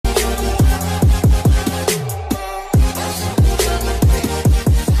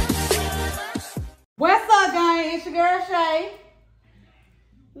your girl Shay.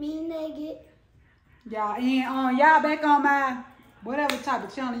 Me Nugget. Y'all and y'all back on my whatever type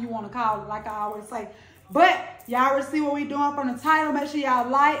of channel you want to call it, like I always say. But y'all already see what we doing from the title. Make sure y'all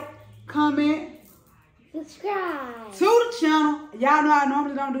like, comment, subscribe to the channel. Y'all know I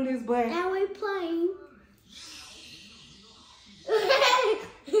normally don't do this, but and we playing.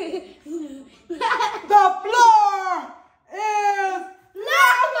 The floor is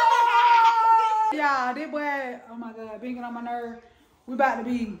lava! Y'all, this boy, oh my God, been getting on my nerve. We about to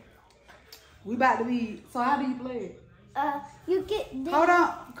be. So how do you play it? You get. Hold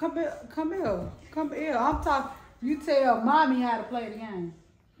on, come here. I'm talking. You tell mommy how to play the game.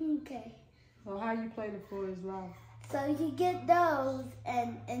 Okay. So how you play the floor is lava? So you get those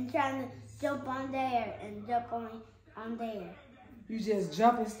and trying to jump on there and jump on there. You just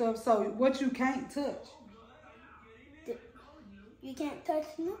jump and stuff. So what you can't touch? You can't touch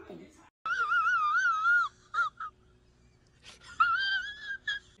nothing.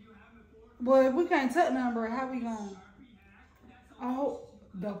 Well, if we can't touch nothing, bro, how we going? Oh,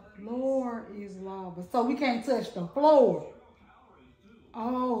 the floor is lava. So we can't touch the floor.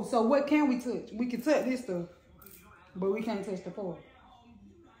 Oh, so what can we touch? We can touch this stuff, but we can't touch the floor.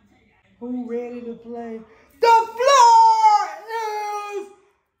 Who ready to play? The floor is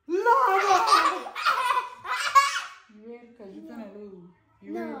lava! You ready? Because you're going to lose.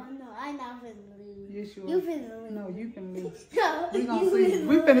 No, I'm not finna lose. Yes, you are. You finna lose. No, you finna lose. No, We gonna see.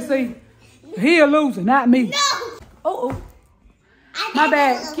 We finna see. He a loser, not me. No! Oh. My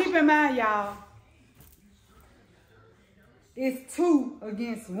bad. Keep in mind, y'all. It's 2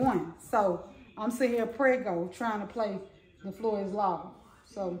 against 1. So I'm sitting here prego trying to play the floor is lava.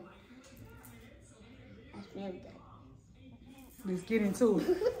 So let's get into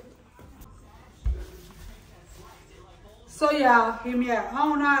it. So y'all, hear me out. I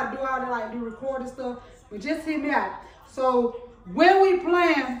don't know how to do all that, do recording stuff, but just hear me out. So when we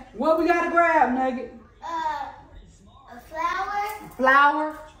playing, what we gotta grab, Nugget? A flower.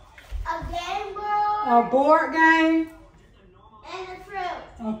 Flower. A game board. A board game. And a fruit.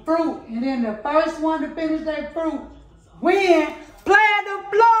 A fruit. And then the first one to finish that fruit win. Playing the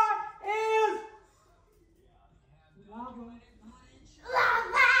floor is lava.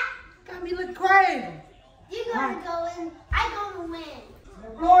 Lava. Got me looking crazy. You gonna go in. I gonna win. The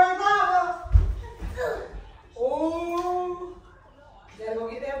floor is lava. Oh. Gotta go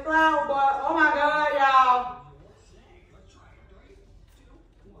get that flower, but oh my God, y'all.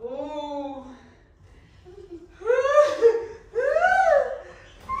 Oh.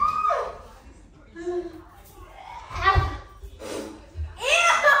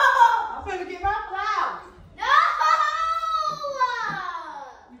 I'm finna get my flower. No!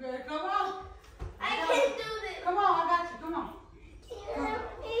 You better come on. I can't do this. Come on, I got you. Come on.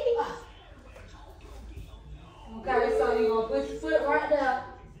 Okay, so you're gonna put your foot right there.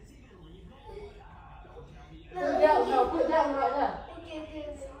 Put that one right there.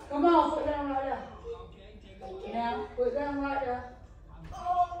 Come on, put that one right there. Now, put that one right there.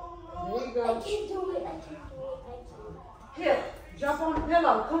 There you go. I can't do it. I can't do it. Here, jump on the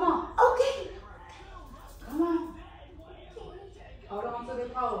pillow. Come on. Okay. Come on. Hold on to the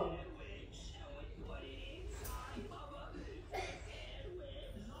pole.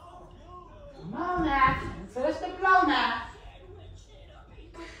 Come on now. Touch the floor now.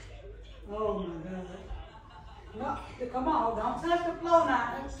 Oh my God. No, come on. Don't touch the floor now.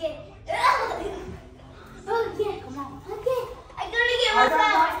 Okay. Okay. Come on. Okay. I'm gonna get I my got my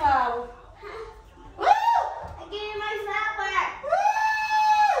flower. flower. Woo! I gave my flower.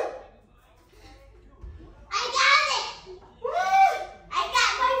 Woo! I got it. Woo! I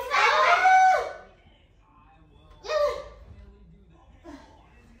got my flower.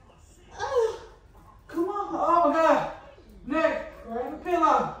 Come on. Oh my God. Nick, grab the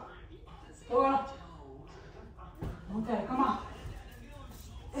pillow. Go on. Okay, come on.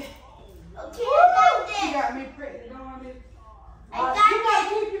 Okay, I got this. You got me pretty, don't want me. I got You gotta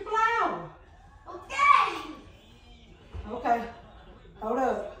keep your flower. Okay. Okay. Hold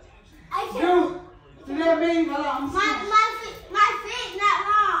up. I can. Do that mean? Hold on. My feet not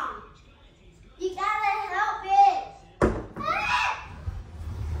long. You gotta help it.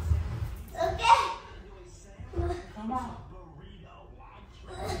 Okay. Come on.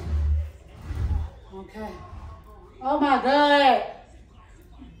 Okay. Oh my God.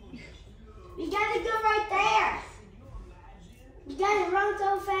 You gotta go right there. You gotta run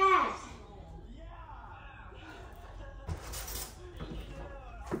so fast.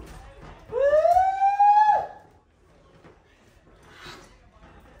 Woo!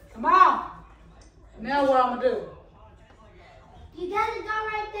 Come on. Now what I'm gonna do? You gotta go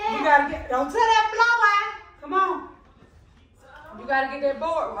right there. You gotta get, don't tell that flower. Come on. You gotta get that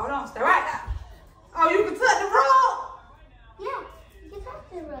board. Hold on, stay right now. Oh, you can touch the rug? Yeah, you can touch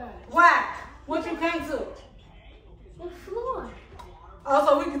the rug. Why? What you can't touch? The floor. Oh,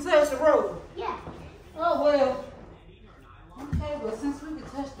 so we can touch the rug? Yeah. Oh, well. Okay, well, since we can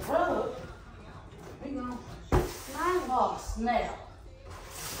touch the rug, we gonna snap.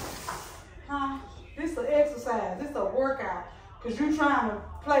 Huh? This is an exercise. This is a workout. Because you trying to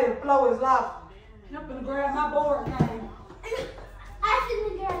play the flow is loud. I'm gonna grab my board game. I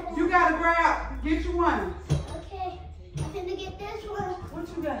finna grab that. You gotta grab. Get you one. Okay. I finna get this one. What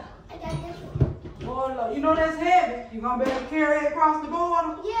you got? I got this one. Boy, look, you know that's heavy. You gonna be able to carry it across the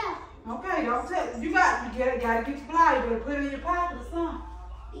border? Yeah. Okay, don't tell. You gotta get your fly. You better put it in your pocket or something.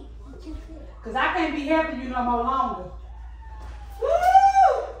 Cause I can't be helping you no more longer. Woo!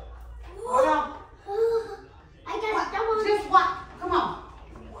 Hold on. I got it. Just watch. Come on.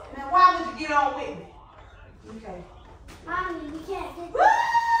 Now, why would you get on with me? Okay. Mommy, we can't get Woo!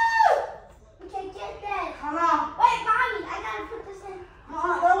 that. We can't get that. Hold on. Wait, Mommy, I gotta put this in.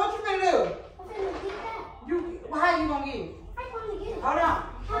 What you gonna do? I'm finna get that. How you gonna get it? I'm gonna get it. Hold on.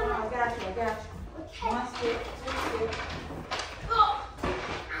 Hold on. I got you. Okay. One step, two steps. Oh.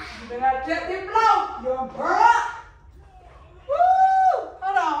 You better check this blow. You're burnt up. Woo!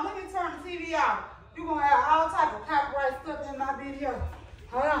 Hold on. Let me turn the TV off. You're gonna have all type of copyright stuff in my video.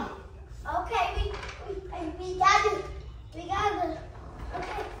 Hold on. Okay, we got it. We got it.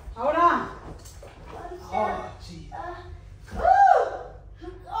 Okay. Hold on. One step. Oh, gee. Woo!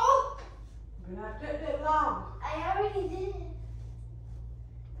 Oh! You better not check that long. I already did it.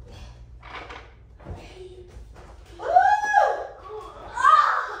 Woo! Oh!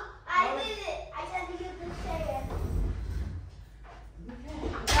 I did it. I got to get the chair.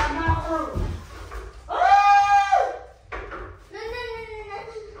 Got my fruit. No.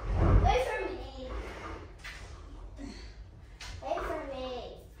 Wait for me.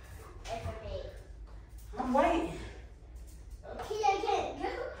 I'm waiting. Okay, I can't go.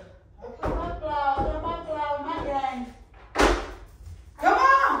 Put my glove, my game. Come on.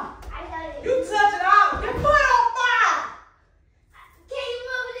 I got it. You touch it out. Get put on fire. Can you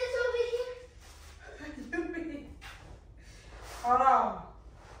move this over here? Hold on.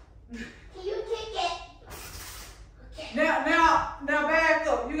 Can you kick it? Okay. Now back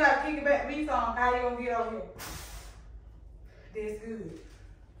up. You gotta kick it back me some. How you gonna get over here? That's good.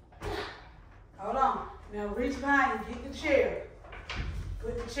 Hold on. Now reach behind you. Get the chair.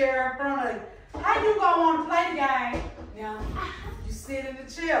 Put the chair in front of you. How you gonna want to play the game? Now you sit in the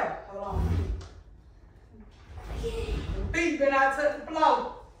chair. Hold on. Your feet better not touch the floor.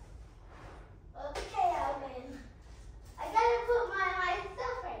 Okay, I win. I gotta put my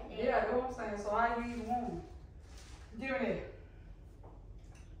stuff right there. Yeah, that's what I'm saying. So how you even want? Give me that.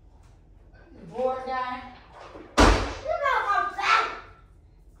 The board game. You got my back.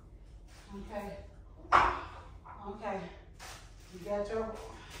 Okay. Okay. You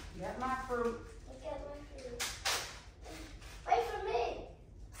got my fruit. I got my food. Wait for me.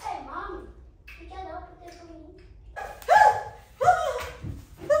 Hey, Mommy. You gotta open this for me.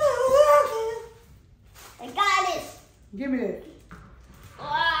 I got it. Give me that.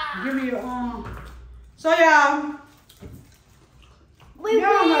 Wow. Give me your So y'all. We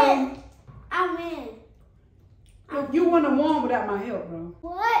y'all win. know I win. if you wouldn't have won without my help, bro.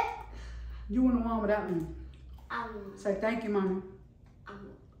 What? You wouldn't have won without me. I win. Say thank you, Mama. I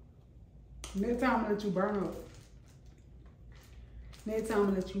win. Next time I'm gonna let you burn up. Next time I'm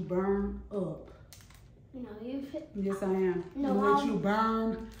gonna let you burn up. No, you. Yes, I am. No, I'm gonna let I'll- you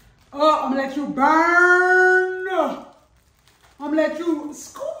burn up. I'm gonna let you burn up. I'm gonna let you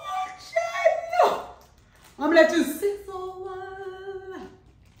scorch it up. I'm gonna let you sizzle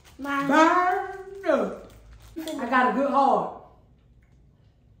My. burn up. I got a good heart.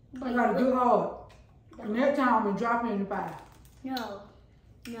 I got a good heart. And next time I'm gonna drop you in the fire. No.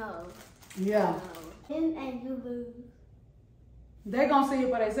 No. Yeah. No. And you lose. They're gonna see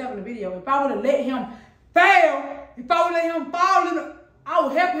it for themselves in the video. If I would have let him fail, if I would let him fall in the, I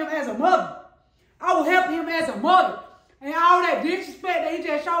would help him as a mother. I would help him as a mother. And all that disrespect that he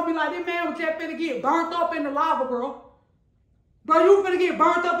just showed me, like, this man was just finna get burnt up in the lava, bro. Bro, you finna get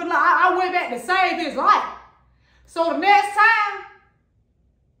burnt up in the lava. I went back to save his life. So the next time,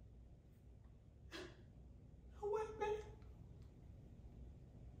 I went back.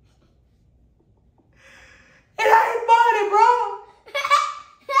 It ain't funny, bro.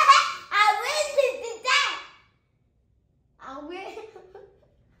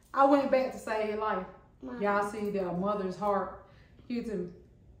 I went back to save his life. Y'all see the mother's heart. You too.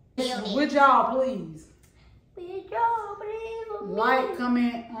 Would y'all please like,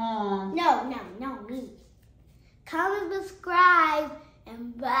 comment on. No, me. comment, subscribe,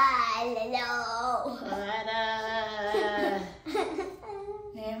 and bye.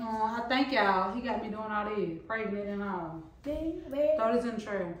 And I thank y'all. He got me doing all this, pregnant and all. Throw this in the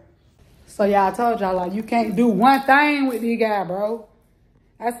trash. So y'all, I told y'all, like, you can't do one thing with this guy, bro.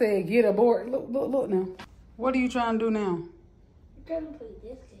 I said, get aboard. Look now. What are you trying to do now? I'm trying to play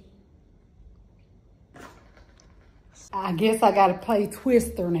this game. I guess I gotta play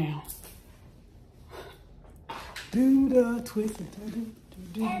Twister now. Do the Twister.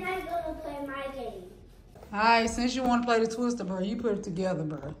 Do. And I'm gonna play my game. All right, since you want to play the Twister, bro, you put it together,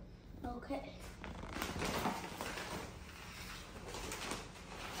 bro. Okay.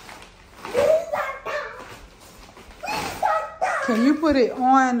 Can you put it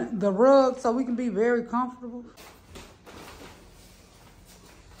on the rug so we can be very comfortable?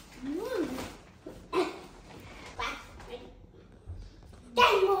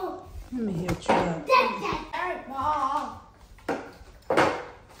 Let me hit you up.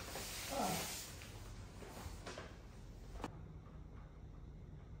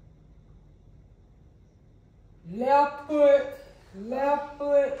 Left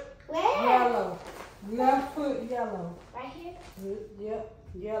foot, Where? yellow. Left foot, yellow. Right here? Yep,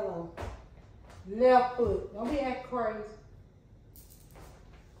 yellow. Left foot. Don't be acting crazy.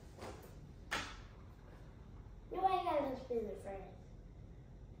 No, I gotta spin it first.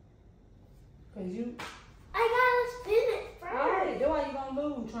 Cause you. I gotta spin it first. Alright, that's why you gonna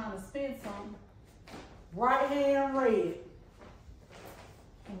lose trying to spin something. Right hand red.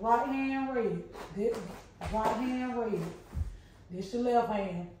 Right hand red. This, right hand red. This your left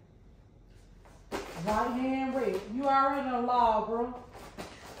hand. Right hand red. You already know law, bro.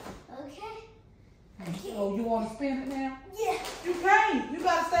 Okay. Oh, you want to spin it now? Yeah. You can't. You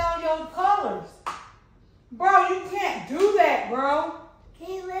gotta stay on your colors. Bro, you can't do that, bro.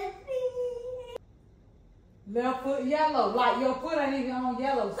 Okay, let's see. Left foot yellow. Like your foot ain't even on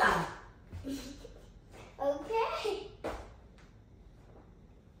yellow side. Okay.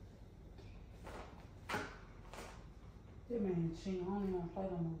 That man, she only gonna play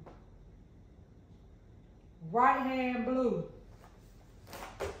no more. Right hand blue.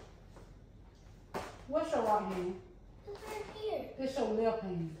 What's your right hand? It's right here. This your left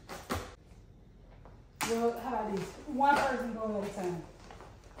hand. Well, how about this? One person go at a time.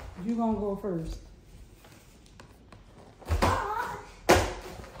 You gonna go first.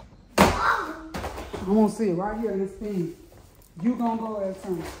 I'm gonna sit right here in this thing. You gonna go at a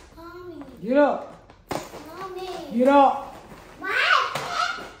time. Mommy. Get up. Mommy. Get up.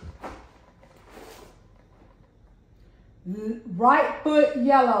 Right foot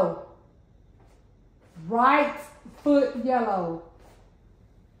yellow. Right foot yellow.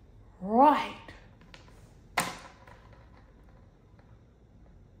 Right.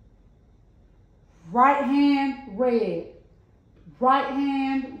 Right hand red. Right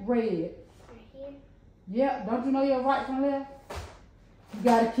hand red. Right here. Yep, don't you know your right from left? You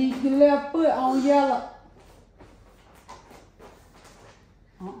gotta keep your left foot on yellow.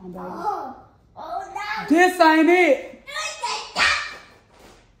 Baby. Oh no. This ain't it.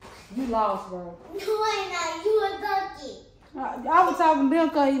 You lost, bro. No, I'm not. You a donkey. I was talking to him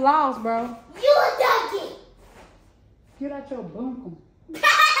because he lost, bro. You a donkey. Get out your bunkum.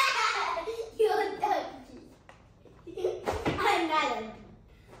 You a donkey. I'm not a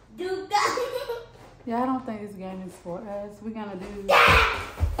duke. Yeah, I don't think this game is for us. We're gonna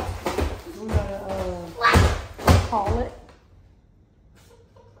call it.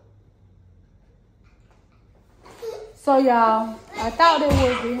 So y'all, I thought it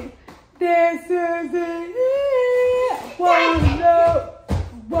was it. This is it. Wanna know,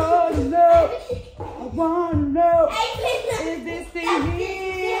 wanna know, I wanna know.